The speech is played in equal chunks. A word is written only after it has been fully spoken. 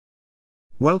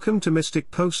Welcome to Mystic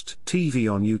Post TV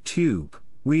on YouTube.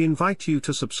 We invite you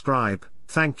to subscribe,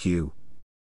 thank you.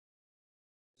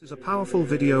 This is a powerful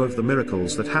video of the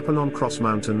miracles that happen on Cross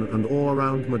Mountain and all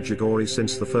around Medjugorje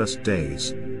since the first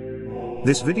days.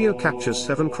 This video captures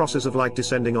 7 crosses of light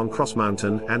descending on Cross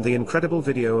Mountain and the incredible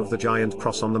video of the giant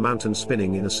cross on the mountain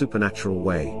spinning in a supernatural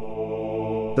way.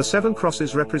 The 7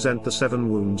 crosses represent the 7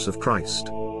 wounds of Christ.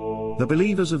 The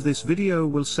believers of this video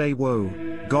will say, "Whoa,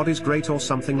 God is great," or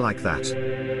something like that.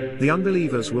 The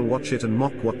unbelievers will watch it and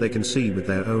mock what they can see with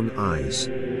their own eyes.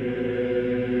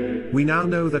 We now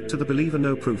know that to the believer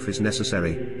no proof is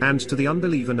necessary, and to the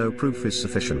unbeliever no proof is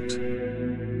sufficient.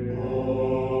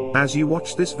 As you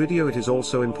watch this video, it is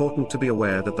also important to be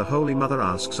aware that the Holy Mother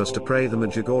asks us to pray the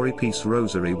Medjugorje Peace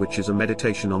Rosary, which is a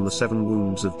meditation on the 7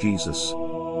 wounds of Jesus.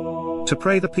 To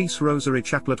pray the Peace Rosary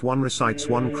chaplet, one recites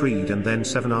 1 creed and then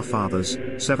 7 Our Fathers,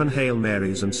 7 Hail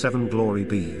Marys and 7 Glory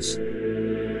Bees.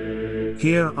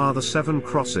 Here are the 7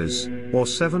 crosses, or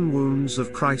 7 wounds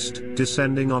of Christ,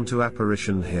 descending onto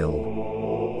Apparition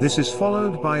Hill. This is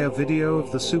followed by a video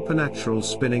of the supernatural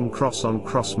spinning cross on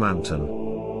Cross Mountain.